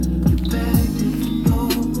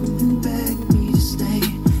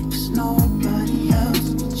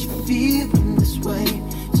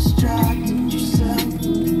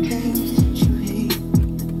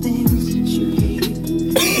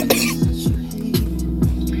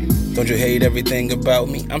Don't you hate everything about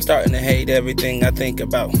me? I'm starting to hate everything I think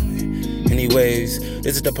about. Anyways,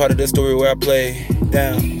 this is the part of the story where I play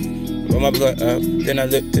down. Put my blood up, then I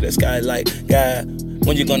look to the sky like, God,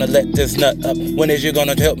 when you gonna let this nut up? When is you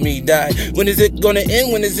gonna help me die? When is it gonna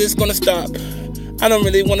end? When is this gonna stop? I don't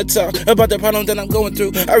really want to talk about the problems that I'm going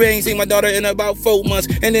through. I really ain't seen my daughter in about 4 months.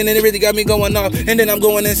 And then it really got me going off. And then I'm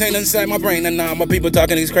going insane inside my brain. And now my people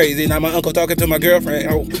talking is crazy. Now my uncle talking to my girlfriend.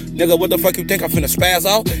 Oh, nigga, what the fuck you think I'm finna spaz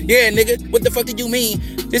off? Yeah, nigga, what the fuck did you mean?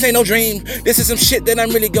 This ain't no dream. This is some shit that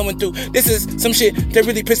I'm really going through. This is some shit that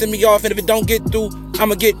really pissing me off. And if it don't get through,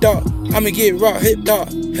 I'ma get dark. I'ma get raw, hip dark.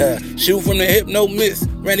 Shoot from the hip, no miss.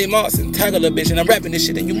 Randy Moss and Tiger a bitch. And I'm rapping this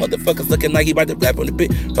shit. And you motherfuckers looking like he about to rap on the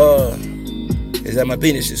bit. Is that my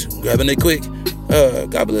penis just grabbing it quick?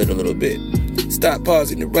 Gobble it a little bit. Stop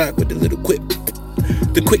pausing to rock with the little quip.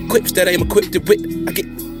 The quick quips that I am equipped to whip. I get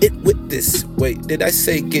it with this. Wait, did I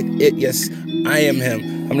say get it? Yes, I am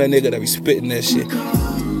him. I'm that nigga that be spitting that shit.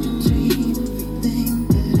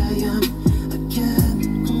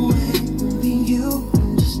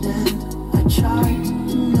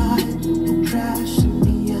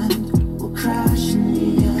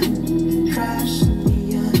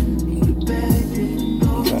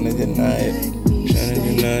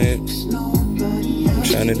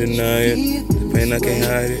 Trying to deny it, the pain I can't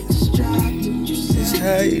hide it. It's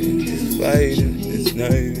hiding, it's fighting, it's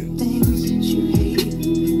hiding.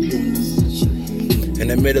 In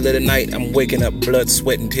the middle of the night, I'm waking up, blood,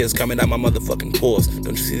 sweat, and tears coming out my motherfucking pores.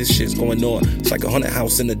 Don't you see this shit's going on? It's like a haunted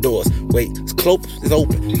house in the doors. Wait, it's closed, it's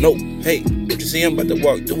open. No, hey, don't you see I'm about to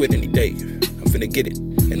walk through it any day? I'm finna get it,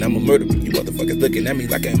 and I'ma murder you motherfuckers looking at me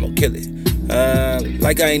like I'm gonna kill it.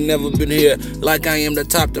 Like I ain't never been here, like I am the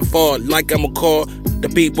top to fall, like I'ma call the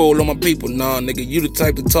people on my people. Nah, nigga, you the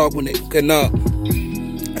type to talk when it can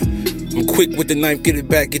I'm quick with the knife, get it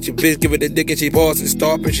back, get your bitch, give it a dick, and she pause and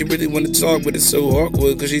stop, and she really wanna talk, but it's so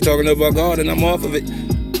awkward, cause she talking about God, and I'm off of it,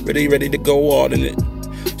 ready to go all in it.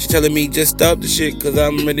 She telling me just stop the shit, cause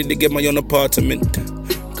I'm ready to get my own apartment,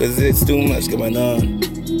 cause it's too much going on.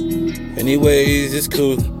 Anyways, it's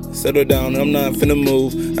cool. Settle down, I'm not finna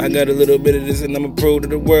move. I got a little bit of this and I'ma prove to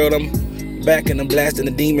the world I'm back, and I'm blasting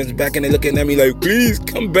the demons back, and they looking at me like, please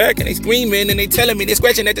come back, and they screaming and they telling me they're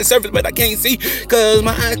scratching at the surface, but I can't see cause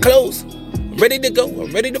my eyes closed. I'm ready to go,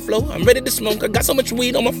 I'm ready to flow, I'm ready to smoke. I got so much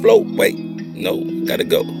weed on my float. Wait, no, gotta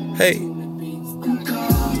go. Hey.